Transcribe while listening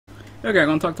Okay, I'm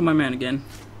gonna talk to my man again.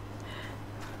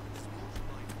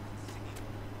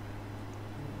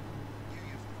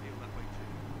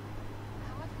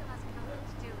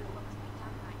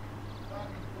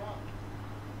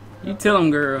 You tell him,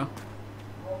 girl.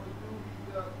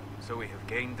 So we have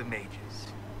gained the mages.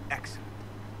 Excellent.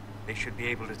 They should be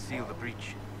able to seal the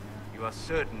breach. You are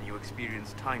certain you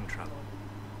experienced time travel?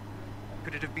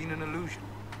 Could it have been an illusion?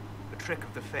 A trick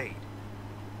of the Fade?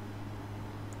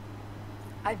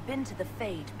 I've been to the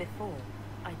Fade before.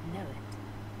 I'd know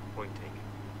it. Point taken.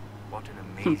 What an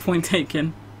amazing... Point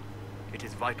taken. It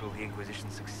is vital the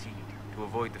Inquisition succeed to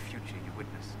avoid the future you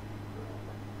witness.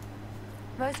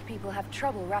 Most people have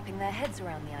trouble wrapping their heads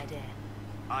around the idea.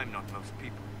 I'm not most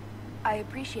people. I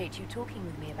appreciate you talking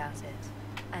with me about it.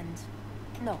 And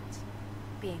not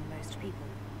being most people.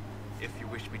 If you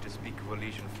wish me to speak of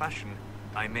Elysian fashion,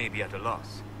 I may be at a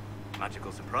loss.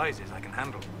 Magical surprises I can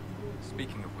handle.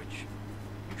 Speaking of which,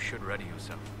 you should ready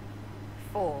yourself.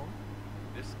 For?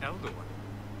 This Elder One.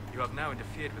 You have now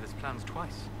interfered with his plans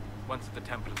twice. Once at the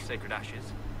Temple of Sacred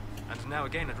Ashes, and now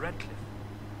again at Redcliffe.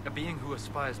 A being who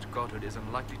aspires to godhood is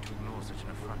unlikely to ignore such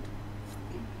an affront.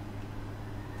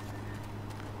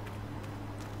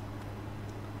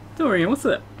 Dorian, what's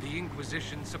up? The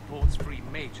Inquisition supports free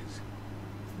mages.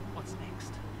 What's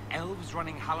next? Elves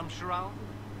running Halamsharal?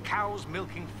 Cows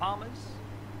milking farmers?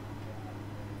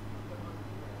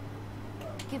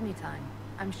 Give me time.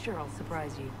 I'm sure I'll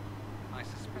surprise you. I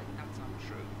suspect that's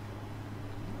untrue.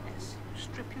 Yes, you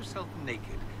strip yourself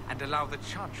naked and allow the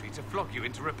Chantry to flog you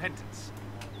into repentance.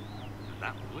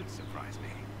 That would surprise me.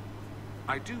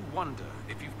 I do wonder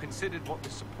if you've considered what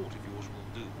this support of yours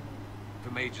will do.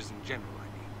 For mages in general, I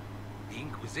mean. The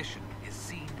Inquisition is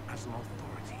seen as an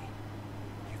authority.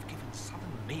 You've given southern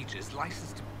mages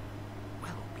license to,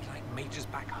 well, be like mages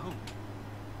back home.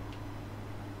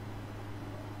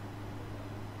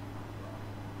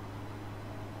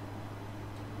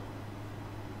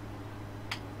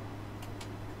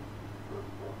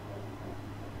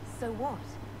 So what?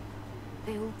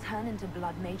 They all turn into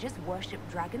blood mages, worship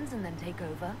dragons, and then take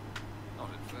over? Not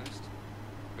at first.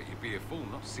 But you'd be a fool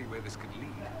not to see where this could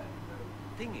lead.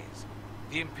 Thing is,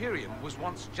 the Imperium was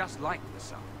once just like the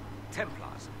South.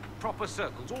 Templars, proper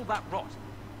circles, all that rot.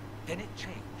 Then it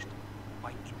changed. By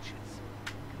inches.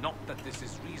 Not that this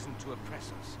is reason to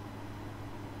oppress us.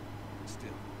 Still,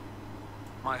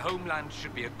 my homeland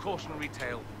should be a cautionary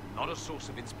tale, not a source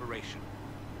of inspiration.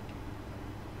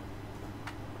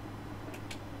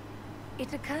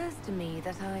 It occurs to me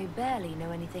that I barely know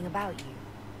anything about you.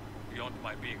 Beyond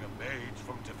my being a mage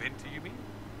from Tevinter, you mean?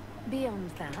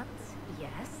 Beyond that,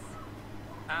 yes.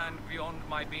 And beyond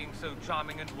my being so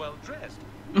charming and well-dressed,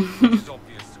 which is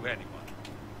obvious to anyone.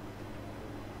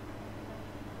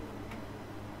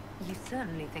 You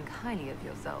certainly think highly of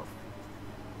yourself.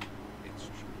 It's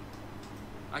true.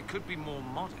 I could be more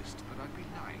modest, but I'd be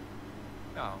lying.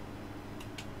 Now,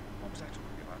 what was I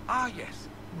talking about? Ah, yes,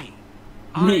 me.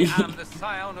 I am the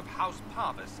scion of House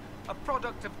Parvis, a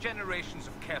product of generations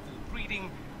of careful breeding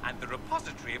and the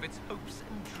repository of its hopes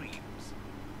and dreams.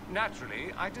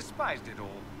 Naturally, I despised it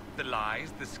all. The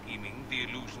lies, the scheming, the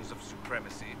illusions of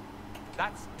supremacy.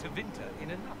 That's Tevinter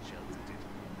in a nutshell, isn't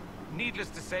it? Needless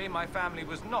to say, my family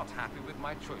was not happy with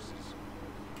my choices.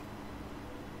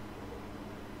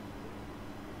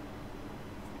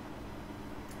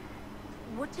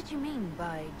 What did you mean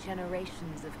by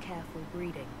generations of careful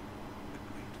breeding?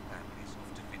 Families of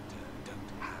Tevinter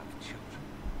don't have children.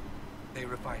 They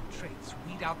refine traits,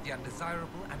 weed out the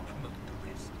undesirable, and promote the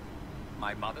rest.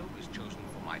 My mother was chosen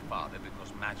for my father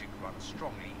because magic runs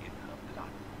strongly in her blood.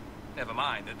 Never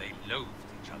mind that they loathed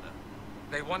each other.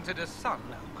 They wanted a son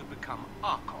who could become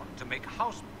Archon to make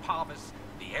House Parvis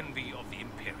the envy of the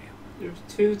Imperium. There's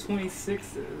two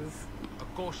 26s. A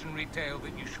cautionary tale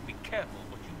that you should be careful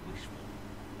what you wish for.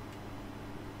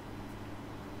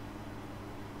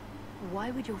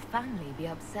 Why would your family be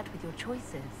upset with your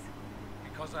choices?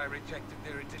 Because I rejected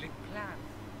their idyllic plan.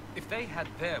 If they had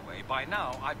their way, by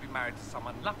now I'd be married to some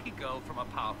unlucky girl from a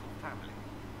powerful family.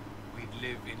 We'd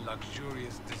live in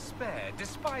luxurious despair,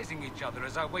 despising each other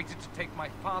as I waited to take my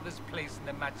father's place in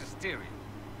the magisterium.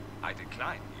 I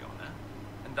declined the honor,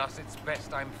 and thus it's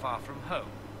best I'm far from home.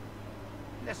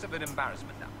 Less of an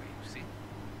embarrassment that way, you see.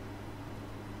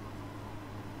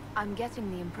 I'm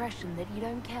getting the impression that you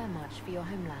don't care much for your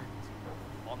homeland.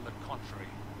 On the contrary,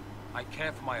 I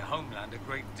care for my homeland a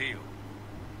great deal.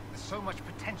 There's so much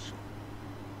potential.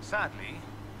 Sadly,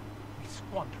 we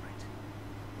squander it.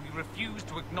 We refuse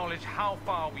to acknowledge how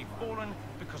far we've fallen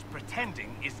because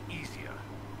pretending is easier.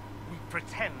 We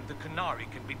pretend the Qunari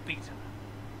can be beaten.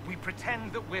 We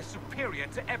pretend that we're superior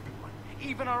to everyone,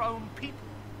 even our own people.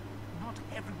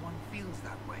 not everyone feels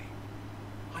that way.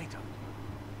 I don't.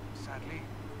 Sadly,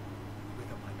 with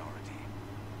a minority.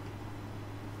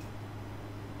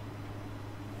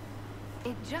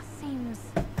 It just seems...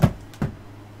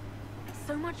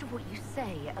 So much of what you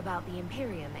say about the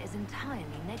Imperium is entirely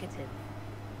negative.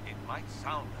 It might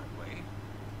sound that way.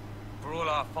 For all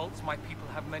our faults, my people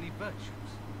have many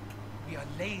virtues. We are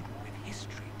laden with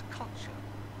history and culture.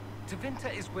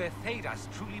 Tevinter is where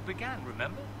Thedas truly began,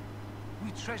 remember?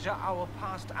 We treasure our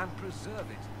past and preserve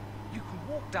it. You can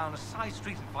walk down a side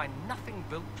street and find nothing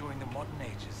built during the modern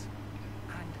ages.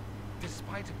 And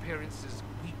despite appearances,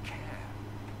 we care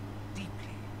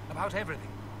deeply about everything.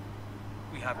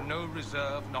 We have no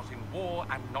reserve, not in war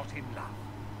and not in love.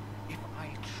 If I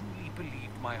truly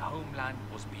believed my homeland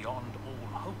was beyond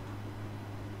all hope,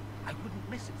 I wouldn't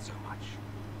miss it so much.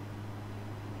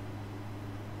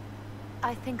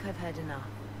 I think I've heard enough.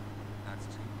 That's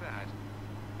too bad.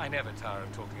 I never tire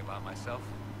of talking about myself.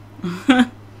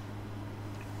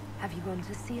 Have you gone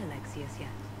to see Alexius yet?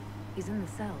 He's in the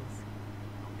cells.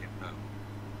 Not yet, no.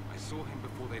 I saw him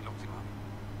before they locked him up.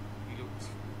 He looked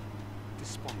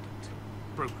despondent,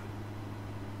 broken.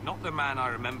 Not the man I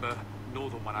remember, nor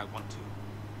the one I want to.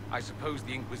 I suppose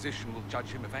the Inquisition will judge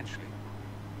him eventually.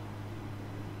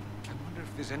 I wonder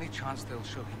if there's any chance they'll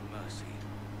show him mercy.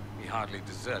 He hardly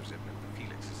deserves it, but for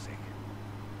Felix's sake.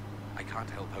 I can't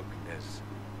help hoping there's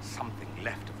something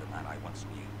left of the man I once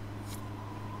knew.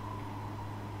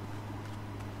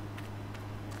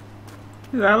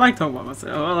 I like talking about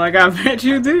myself. Like, I bet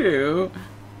you do.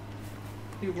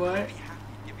 You what?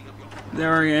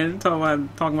 There again,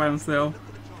 talking about himself.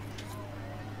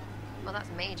 Well, that's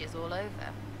mages all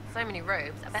over. So many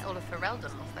robes, I bet all of Ferelden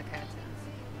lost their curtains.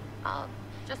 I'll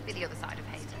just be the other side of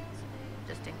Hayden,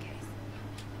 just in case.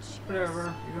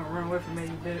 Whatever. You're gonna run away from me,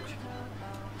 you bitch.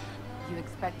 You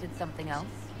expected something else?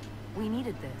 We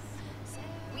needed this.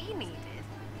 We needed?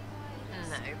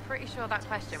 No, pretty sure that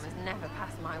question was never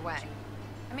passed my way.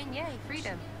 I mean, yay,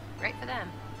 freedom. Great for them.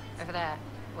 Over there,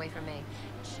 away from me.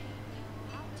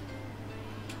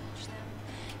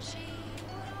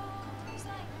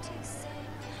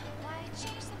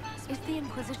 Is the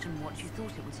Inquisition what you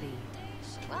thought it would be?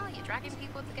 Well, you're dragging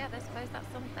people together, suppose that's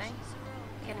something.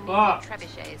 You're gonna need Fuck. more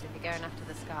trebuchets if you're going after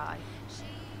the sky.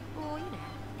 Or, you know,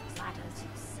 ladders.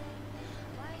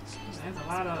 There's a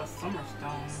lot of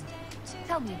Summerstone.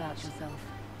 Tell me about yourself.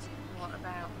 What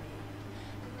about me?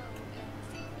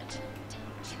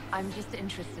 I'm just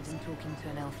interested in talking to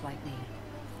an elf like me.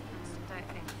 Don't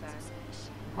think so.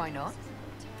 Why not?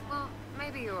 Well,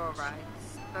 maybe you're alright,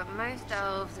 but most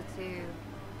elves are too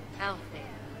healthy.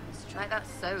 Like that's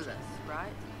soulless,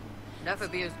 right? Never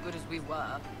be as good as we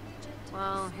were.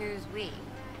 Well, who's we?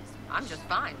 I'm just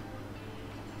fine.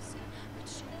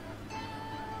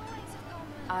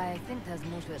 I think there's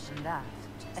more to it than that.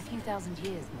 A few thousand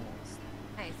years more.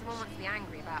 Hey, someone wants to be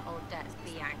angry about old debts,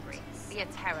 be angry. Be a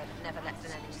terror that never lets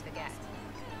an enemy forget.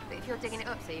 But if you're digging it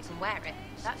up so you can wear it,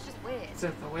 that's just weird.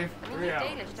 Set away I for mean, 3 you hours.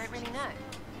 Dalish don't really know.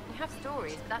 You have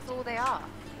stories, but that's all they are.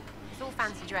 It's all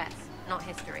fancy dress, not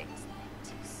history.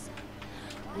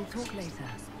 We'll talk later.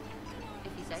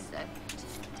 If you say so.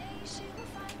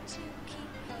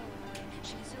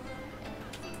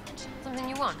 Something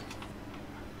you want?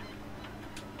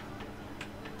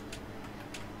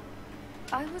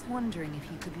 I was wondering if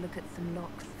you could look at some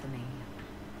locks for me.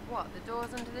 What, the doors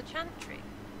under the chantry?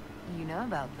 You know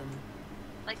about them.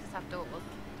 Places have doors.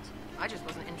 I just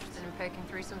wasn't interested in poking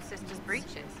through some sister's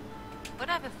breeches.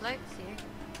 Whatever floats you.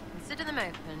 Consider them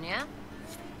open, yeah?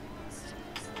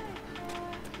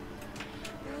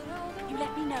 You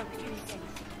let me know if you need anything.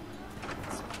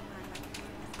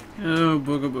 Oh,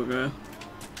 booga booga.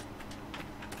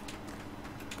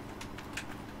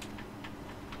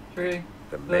 Tree.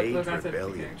 The Look, Mage I said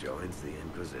Rebellion PK. joins the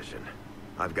Inquisition.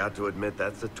 I've got to admit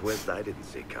that's a twist I didn't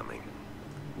see coming.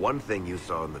 One thing you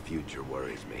saw in the future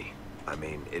worries me. I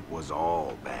mean, it was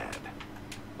all bad.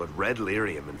 But red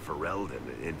lyrium and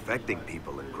Ferelden, infecting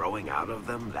people and growing out of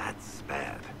them, that's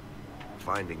bad.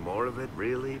 Finding more of it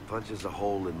really punches a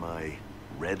hole in my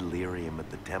red lyrium at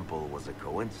the temple was a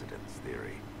coincidence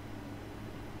theory.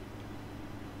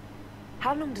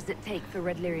 How long does it take for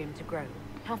red lyrium to grow?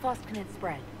 How fast can it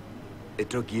spread? It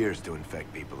took years to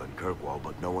infect people in Kirkwall,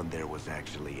 but no one there was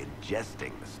actually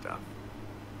ingesting the stuff.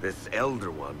 This Elder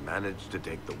One managed to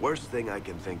take the worst thing I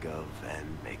can think of and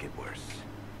make it worse.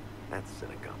 That's an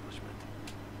accomplishment.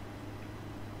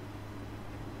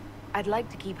 I'd like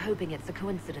to keep hoping it's a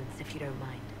coincidence, if you don't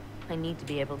mind. I need to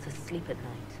be able to sleep at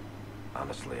night.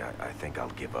 Honestly, I think I'll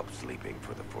give up sleeping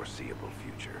for the foreseeable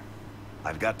future.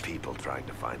 I've got people trying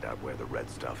to find out where the red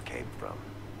stuff came from.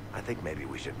 I think maybe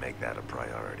we should make that a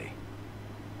priority.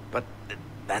 But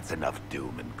that's enough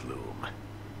doom and gloom.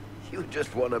 You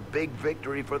just won a big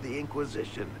victory for the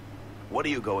Inquisition. What are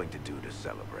you going to do to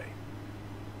celebrate?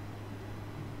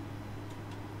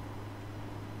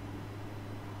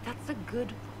 That's a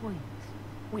good point.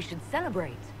 We should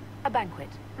celebrate. A banquet.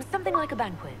 Something like a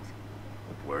banquet.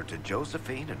 Word to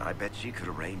Josephine, and I bet she could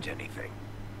arrange anything.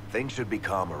 Things should be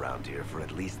calm around here for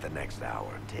at least the next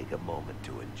hour. Take a moment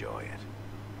to enjoy it.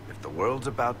 If the world's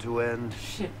about to end,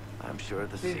 Shit. I'm sure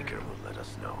the Seeker will let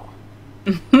us know.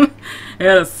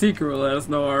 Yeah, the Seeker will let us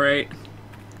know, alright.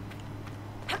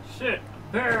 Shit,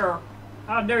 bear.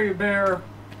 How dare you, bear?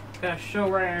 Got a show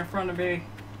right in front of me.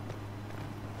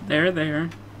 There.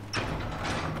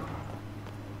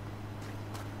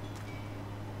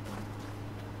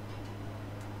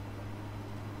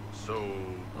 So,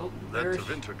 that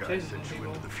Tevinter guy sent you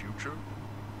into the future?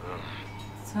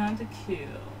 It's time to kill.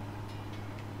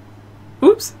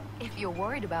 Oops. If you're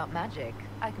worried about magic,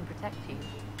 I can protect you.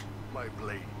 My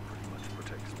blade pretty much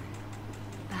protects me.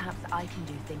 Perhaps I can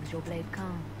do things your blade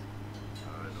can't.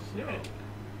 I don't know.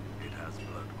 It has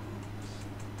blood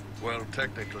grooves. Well,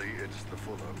 technically, it's the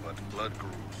Fuller, but blood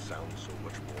grooves sound so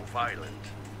much more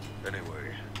violent.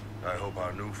 Anyway, I hope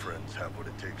our new friends have what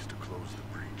it takes to close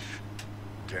the breach.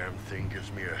 Damn thing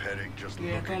gives me a headache just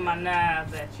looking at it. Yeah, throw my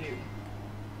knives at you.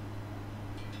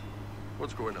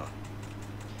 What's going on?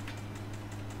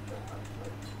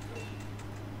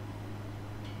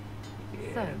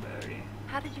 So,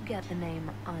 how did you get the name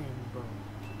Iron Bull?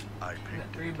 I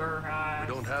picked it. We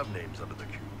don't have names under the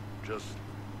cube. Just,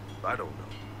 I don't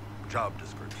know. Job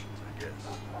descriptions, I guess.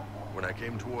 When I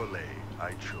came to Orlais,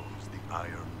 I chose the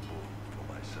Iron Bull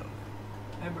for myself.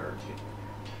 I burned it.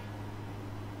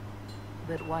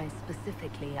 But why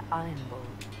specifically Iron Bull?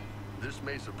 This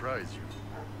may surprise you,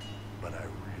 but I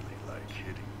really like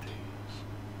hitting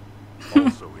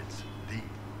things. Also, it's the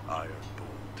Iron Bull,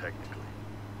 technically.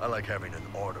 I like having an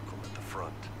article at the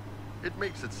front. It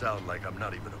makes it sound like I'm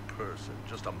not even a person,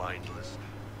 just a mindless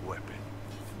weapon.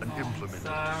 An implement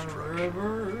of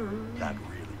destruction. That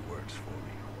really works for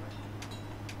me.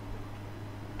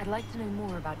 I'd like to know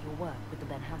more about your work with the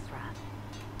Ben Hasrath.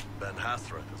 Ben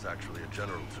Hasrath is actually a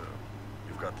general term.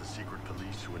 You've got the secret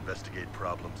police who investigate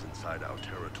problems inside our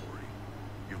territory.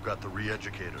 You've got the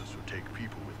re-educators who take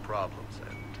people with problems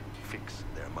and fix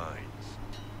their minds.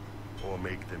 Or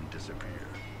make them disappear.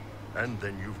 And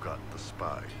then you've got the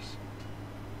spies.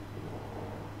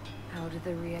 How do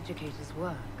the re-educators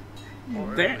work?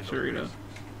 That sure he does.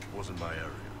 Wasn't my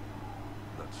area.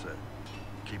 That said,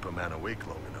 keep a man awake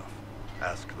long enough.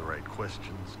 Ask the right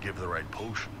questions, give the right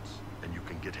potions, and you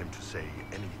can get him to say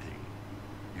anything.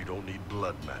 You don't need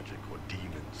blood magic or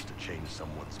demons to change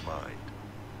someone's mind.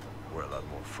 We're a lot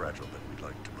more fragile than we'd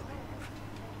like to believe.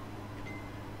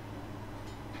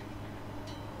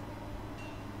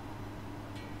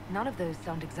 None of those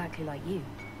sound exactly like you.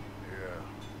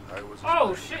 Yeah, I was...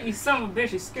 Oh shit, you son of a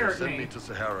bitch, you scared They sent me me. to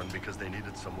Saharan because they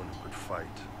needed someone who could fight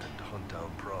and hunt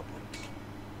down problems.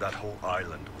 That whole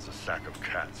island was a sack of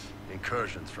cats.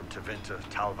 Incursions from Tevinter,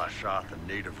 Tal-Vashath, and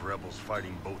native rebels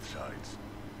fighting both sides.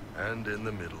 And in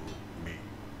the middle, me,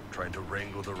 trying to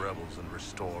wrangle the rebels and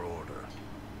restore order.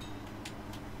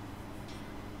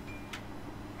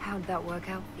 How'd that work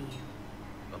out for you?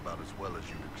 About as well as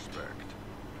you'd expect.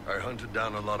 I hunted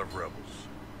down a lot of rebels.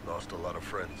 Lost a lot of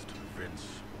friends to the Vince,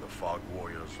 the Fog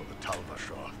Warriors, or the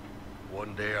Tal-Vashath.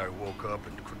 One day I woke up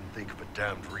and couldn't think of a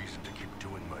damned reason to keep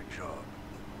doing my job.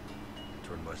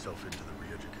 Turned myself into the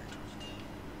re-educators.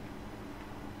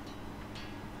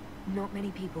 Not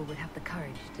many people would have the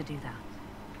courage to do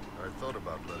that. I thought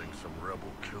about letting some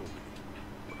rebel kill me,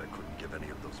 but I couldn't give any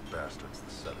of those bastards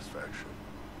the satisfaction.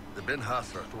 The Ben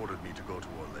Hasrath ordered me to go to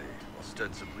Orlais,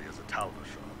 ostensibly as a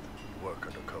Tal-Vashath, and work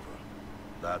undercover.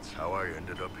 That's how I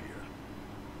ended up here.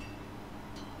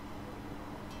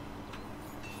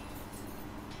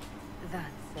 That's,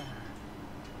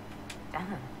 damn.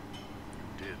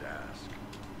 You did ask.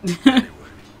 Anyway,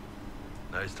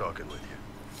 nice talking with you.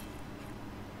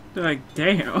 They're like,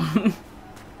 damn.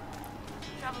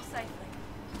 Travel safely.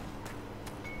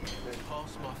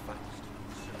 Pass my thanks to the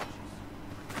researchers.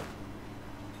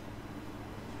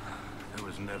 There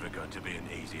was never going to be an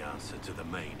easy answer to the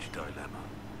mage dilemma.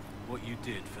 What you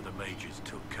did for the mages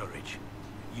took courage.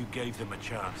 You gave them a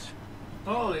chance.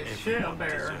 Holy shit, a Everyone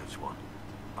bear. deserves one.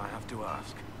 I have to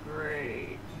ask,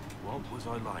 Great. what was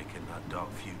I like in that dark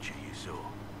future you saw?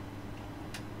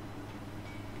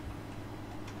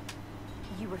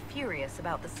 You were furious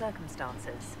about the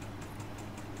circumstances.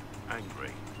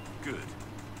 Angry. Good.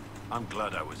 I'm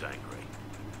glad I was angry.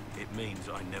 It means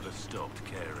I never stopped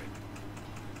caring.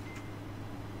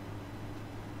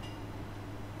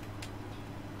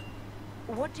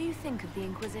 What do you think of the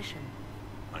Inquisition?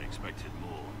 I expected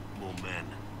more. More men,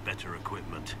 better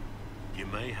equipment. You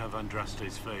may have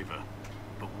Andraste's favor,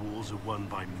 but wars are won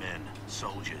by men,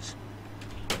 soldiers.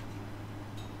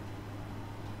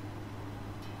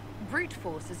 Brute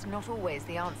force is not always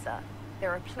the answer.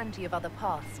 There are plenty of other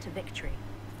paths to victory.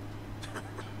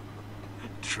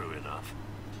 True enough.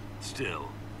 Still,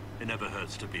 it never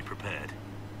hurts to be prepared.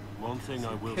 One thing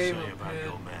I will say about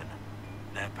your men.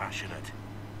 They're passionate,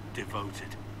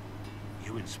 devoted.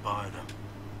 You inspire them.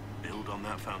 Build on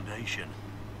that foundation,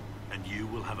 and you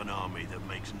will have an army that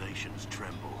makes nations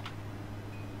tremble.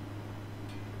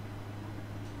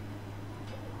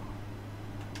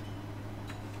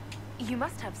 You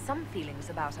must have some feelings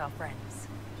about our friends.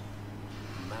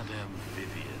 Madame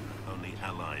Vivian only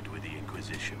allied with the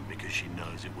Inquisition because she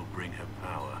knows it will bring her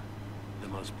power. The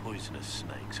most poisonous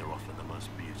snakes are often the most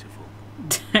beautiful.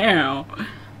 Damn.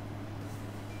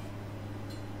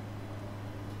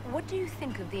 What do you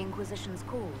think of the Inquisition's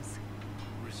cause?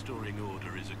 Restoring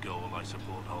order is a goal I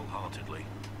support wholeheartedly.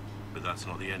 But that's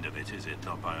not the end of it, is it?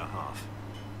 Not by a half.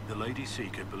 The Lady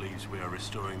Seeker believes we are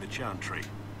restoring the Chantry.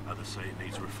 Others say it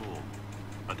needs reform.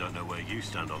 I don't know where you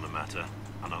stand on the matter,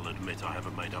 and I'll admit I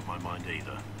haven't made up my mind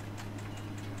either.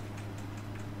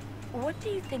 What do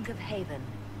you think of Haven?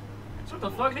 It's What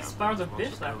the fuck? This spider's a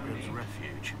bitch that for me.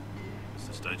 Refuge. It's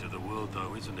the state of the world,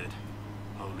 though, isn't it?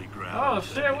 Holy ground. Oh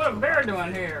shit, what a bear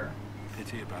doing here?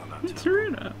 Pity about that. It's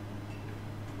Rita.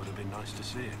 Would have been nice to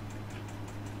see it.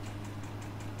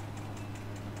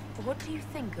 What do you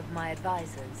think of my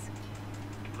advisors?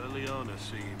 Liliana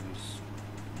seems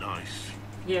nice.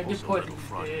 Yeah, get Also a poison, little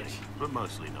frightening, bitch. but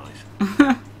mostly nice.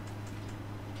 I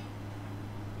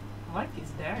like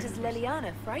these daggers. Does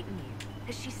Liliana frighten you?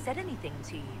 Has she said anything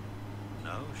to you?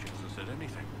 No, she hasn't said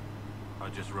anything.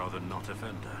 I'd just rather not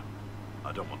offend her.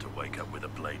 I don't want to wake up with a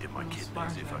blade in my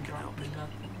kidneys if I can help it.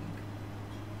 Nothing.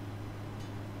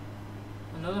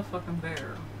 Another fucking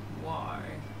bear. Why?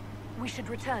 We should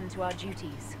return to our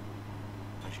duties.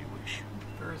 As you wish.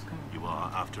 Bears coming. You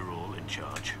are, after all, in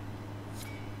charge.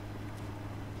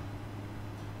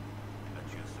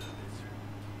 At your service.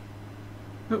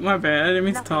 Oh, my bad. I didn't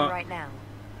mean to Nothing talk. right now.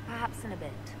 Perhaps in a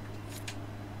bit.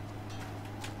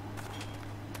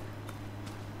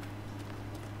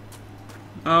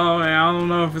 Oh, yeah, I don't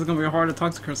know if it's gonna be hard to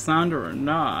talk to Cassandra or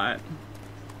not.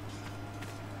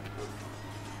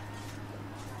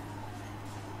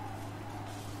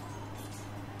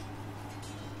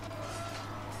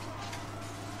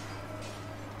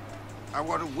 And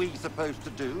what are we supposed to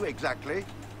do, exactly?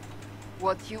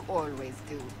 What you always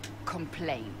do.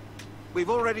 Complain. We've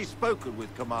already spoken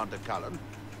with Commander Cullen.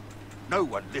 No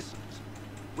one listens.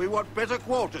 We want better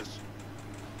quarters.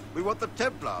 We want the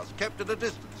Templars kept at a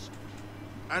distance.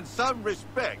 And some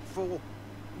respect for...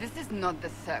 This is not the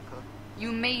Circle.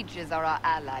 You mages are our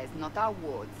allies, not our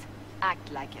wards.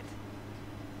 Act like it.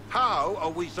 How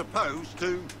are we supposed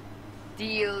to...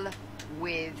 Deal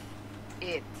with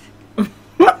it.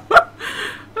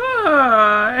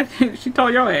 She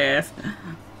told your ass.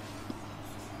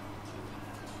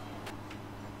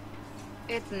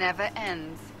 It never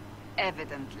ends,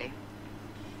 evidently.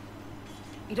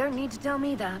 You don't need to tell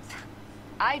me that.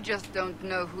 I just don't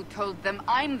know who told them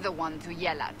I'm the one to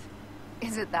yell at.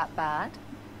 Is it that bad?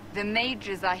 The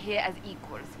mages are here as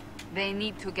equals. They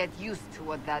need to get used to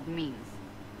what that means.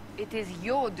 It is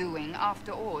your doing,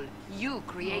 after all. You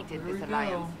created this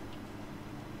alliance.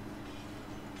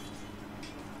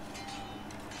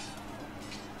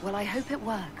 Well, I hope it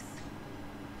works.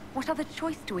 What other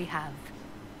choice do we have?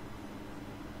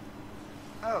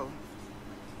 Oh.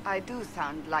 I do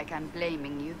sound like I'm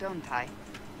blaming you, don't I?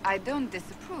 I don't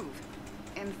disapprove.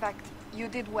 In fact, you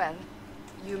did well.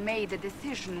 You made a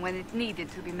decision when it needed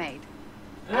to be made.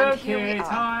 And here we Okay, are.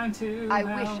 time to I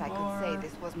have wish I could more. say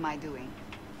this was my doing.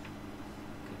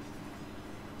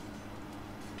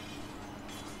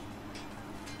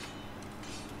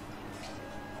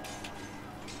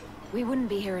 We wouldn't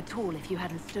be here at all if you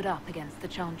hadn't stood up against the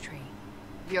Chantry.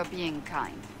 You're being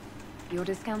kind. You're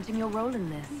discounting your role in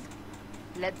this.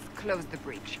 Let's close the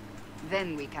breach.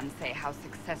 Then we can say how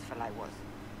successful I was.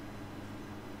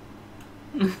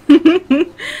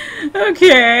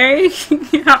 Okay.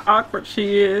 How awkward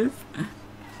she is.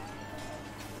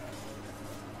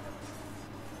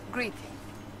 Greetings.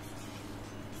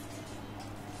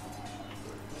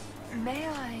 May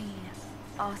I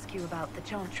ask you about the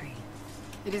Chantry?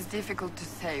 It is difficult to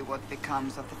say what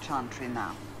becomes of the Chantry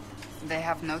now. They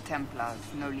have no Templars,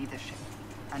 no leadership,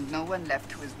 and no one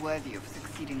left who is worthy of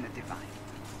succeeding the Divine.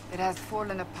 It has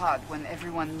fallen apart when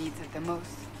everyone needs it the most.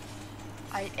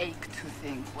 I ache to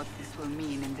think what this will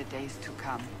mean in the days to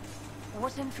come.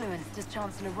 What influence does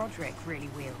Chancellor Roderick really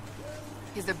wield?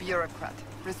 He's a bureaucrat,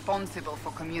 responsible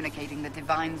for communicating the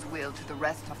Divine's will to the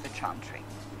rest of the Chantry.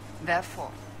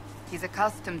 Therefore, he's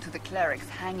accustomed to the clerics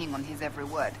hanging on his every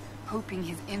word, hoping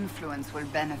his influence will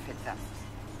benefit them.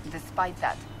 Despite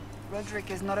that,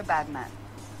 Roderick is not a bad man.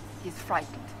 He's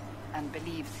frightened, and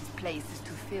believes his place is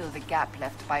to fill the gap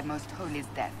left by Most Holy's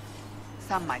death.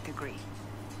 Some might agree.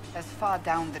 As far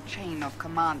down the chain of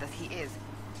command as he is,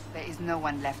 there is no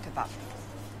one left above him.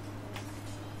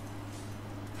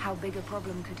 How big a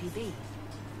problem could he be?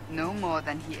 No more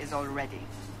than he is already.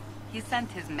 He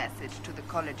sent his message to the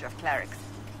College of Clerics.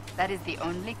 That is the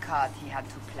only card he had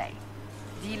to play.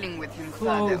 Dealing with him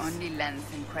further only lends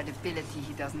him credibility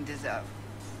he doesn't deserve.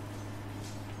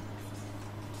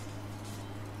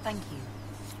 Thank you.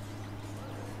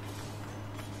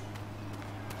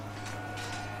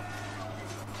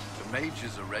 The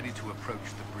mages are ready to approach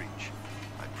the breach.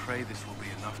 I pray this will be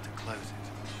enough to close it.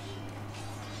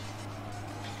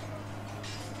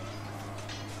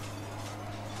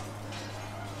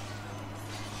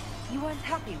 You weren't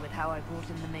happy with how I brought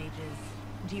in the mages.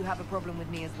 Do you have a problem with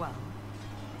me as well?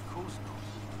 Of course not.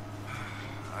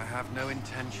 I have no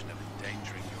intention of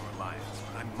endangering your alliance,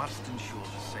 but I must ensure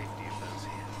the safety of those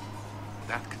here.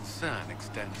 That concern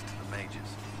extends to the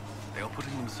mages. They are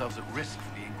putting themselves at risk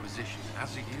for the Inquisition,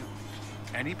 as are you.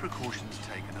 Any precautions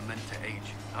taken are meant to aid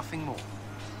you, nothing more.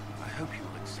 I hope you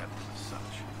will accept them as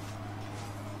such.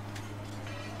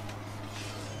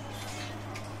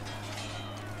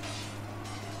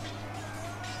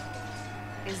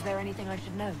 Is there anything I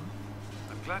should know?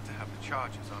 I'm glad to have the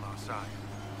charges on our side.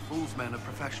 Fool's men are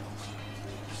professionals,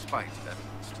 despite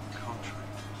evidence to the contrary.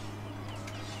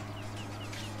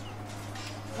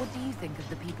 What do you think of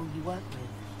the people you work with?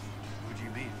 Who do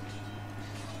you mean?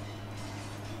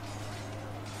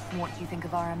 What do you think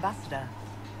of our ambassador?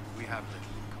 We have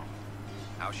little in common.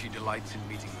 How she delights in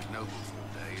meeting with nobles all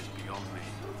day is beyond me.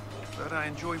 But I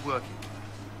enjoy working with her.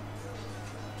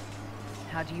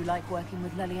 How do you like working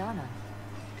with Leliana?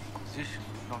 Inquisition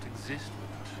would not exist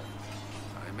without her.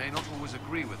 I may not always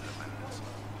agree with her methods,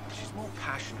 but she's more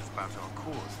passionate about our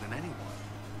cause than anyone.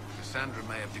 Cassandra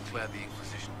may have declared the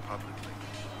Inquisition publicly.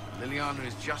 Leliana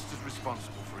is just as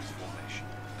responsible for its formation.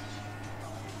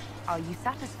 Are you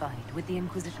satisfied with the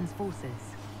Inquisition's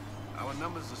forces? Our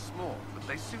numbers are small, but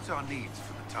they suit our needs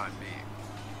for the time being.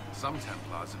 Some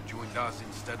Templars have joined us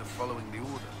instead of following the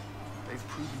Order. They've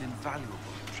proven invaluable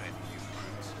in training new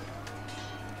recruits.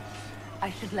 I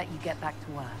should let you get back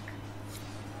to work.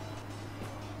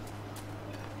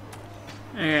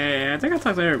 Hey, I think I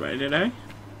talked to everybody, did I?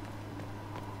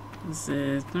 This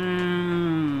is...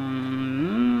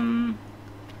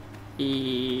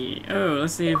 oh,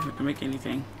 let's see if we can make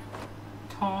anything.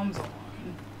 Tom's on.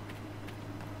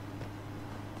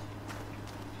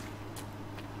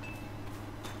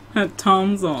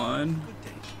 Tom's on.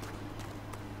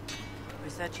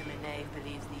 Researcher Minay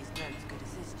believes these notes could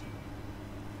assist you.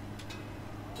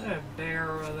 There's a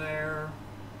bear over there.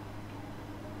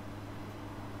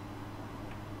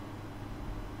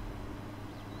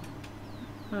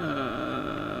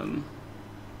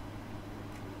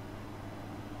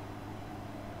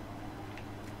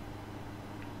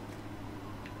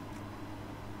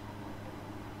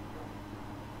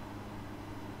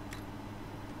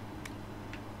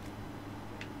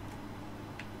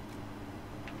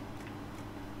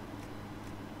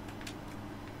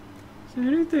 So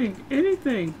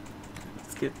anything.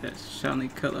 Let's get that shiny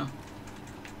color.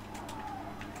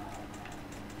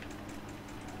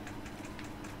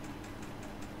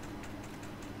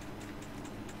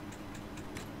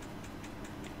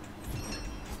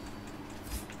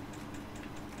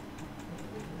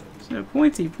 So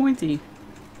pointy.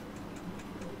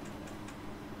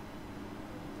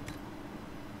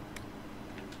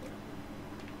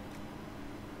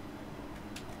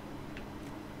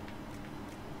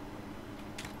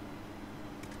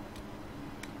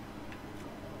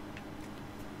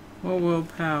 More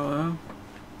willpower.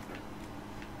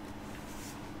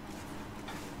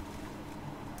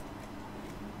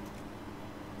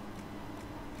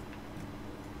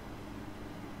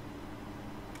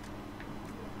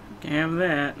 Can have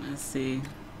that. Let's see.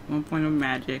 1 point of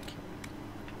magic.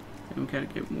 Then we gotta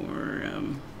get more.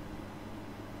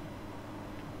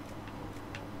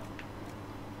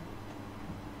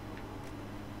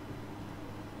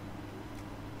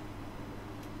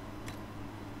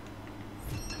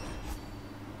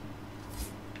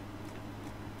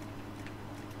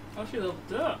 Oh, she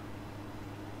leveled up.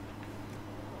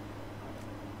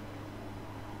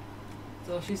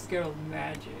 So she's scared of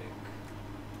magic.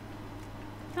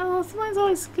 Oh, someone's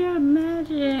always scared of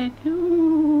magic.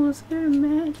 Ooh, scared of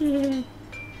magic.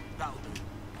 That'll do.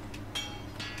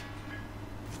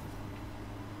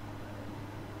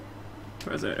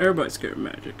 Where's that? Everybody's scared of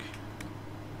magic.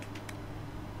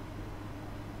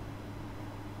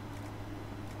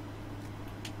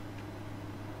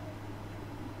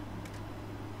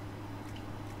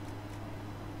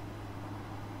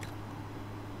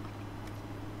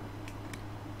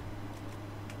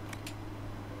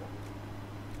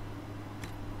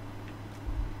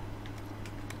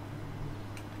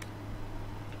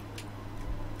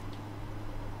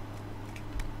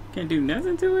 Can't do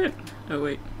nothing to it? Oh,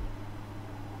 wait.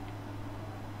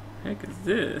 Heck is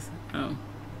this? Oh.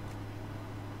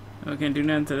 Oh, can't do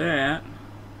nothing to that.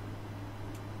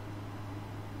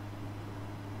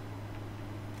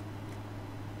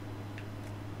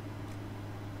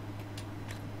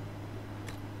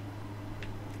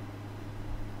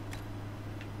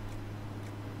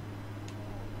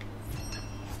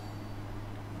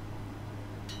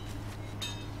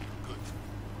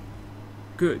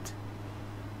 Good.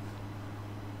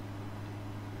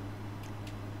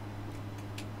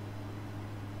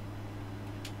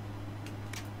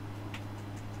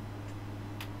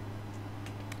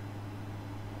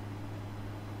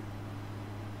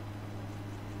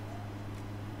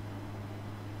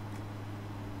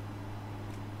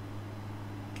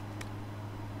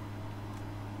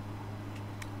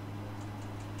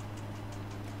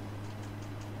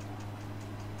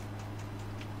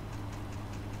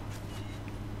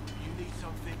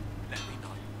 Something, let me know.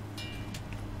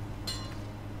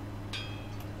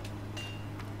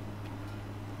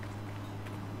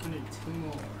 I need 2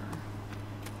 more.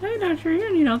 No, Doctor, you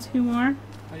don't need all 2 more.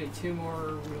 I need 2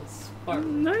 more real spark.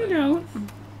 No, you don't.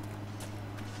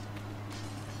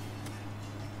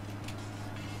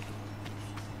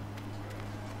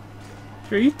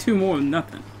 Sure, you 2 more of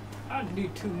nothing. I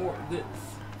need 2 more of this.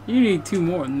 You need 2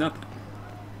 more of nothing.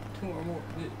 2 more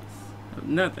of this. Of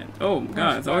nothing. Oh my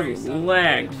god, it's always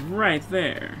lag right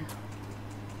there.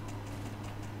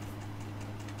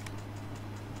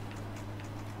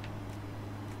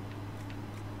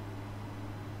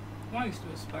 I used to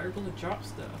aspire to drop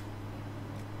stuff.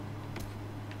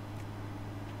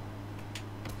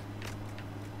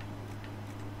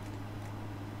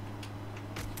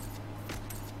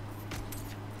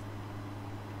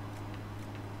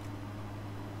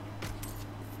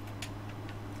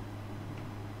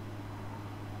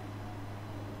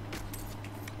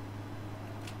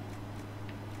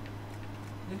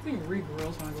 I think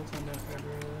regrills when I go to the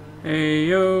February. Hey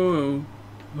yo,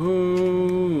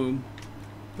 oh,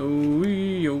 oh,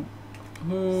 yo,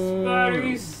 oh. Spider,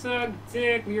 you suck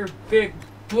dick with your big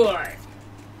butt.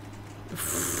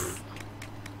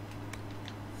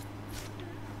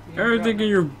 Everything in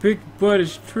your big butt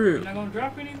is true. You're not gonna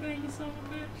drop anything, you son of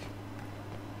a bitch?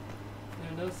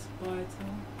 Yeah, that's Spite,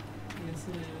 huh? Yes,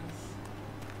 it is.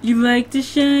 You like the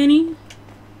shiny?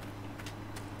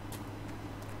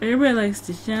 Everybody likes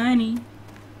the shiny.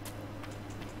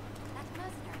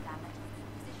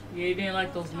 Yeah, you didn't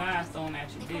like those masks on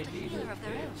that you did, you little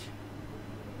bitch.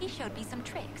 He showed me some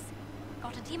tricks.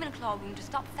 Got a demon claw wound to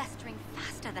stop festering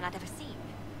faster than I'd ever seen.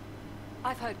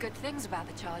 I've heard good things about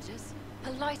the charges.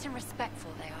 Polite and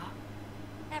respectful they are.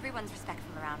 Everyone's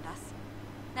respectful around us.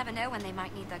 Never know when they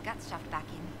might need their guts shoved back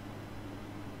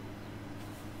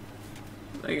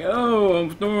in. Like, oh,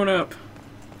 I'm throwing up.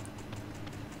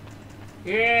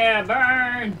 Yeah,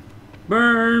 burn!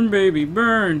 Burn, baby,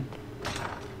 burn.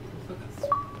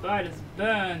 Spiders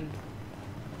burn.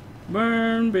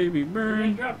 Burn, baby, You burn.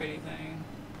 didn't drop anything.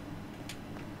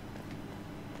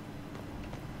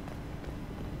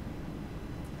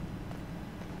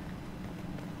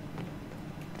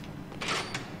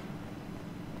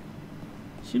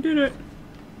 She did it.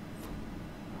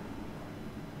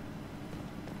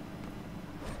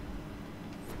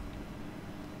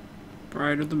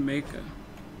 Bride of the Maker.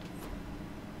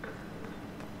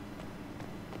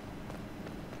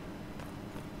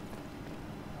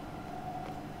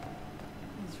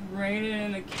 It's raining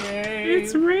in the cave.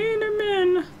 It's raining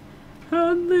men.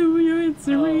 Hallelujah, it's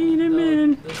raining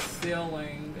men. The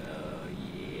ceiling,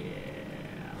 yeah.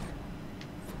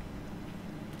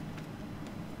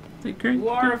 The great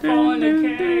Waterfall in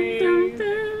the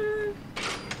cave.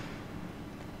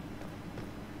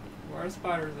 Where are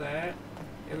spiders at?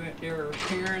 They were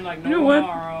appearing like no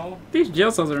tomorrow. These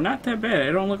gel cells are not that bad.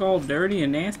 They don't look all dirty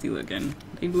and nasty looking.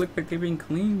 They look like they've been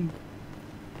cleaned.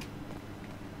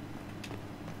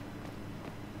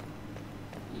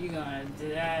 You gonna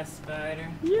die, spider.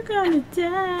 You're gonna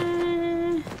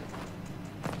die.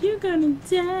 You're gonna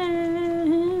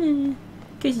die.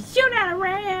 'Cause you're not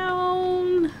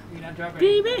around, You're not dropping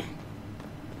baby. anything.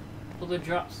 Well, they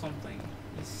dropped something.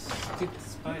 You stupid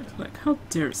spider. Like, how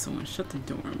dare someone shut the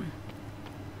door, man?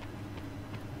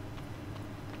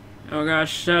 Oh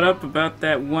gosh, shut up about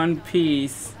that one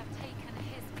piece.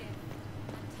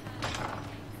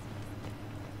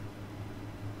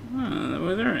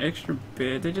 Was there an extra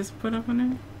bed they just put up in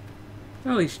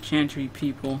there? All these chantry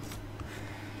people.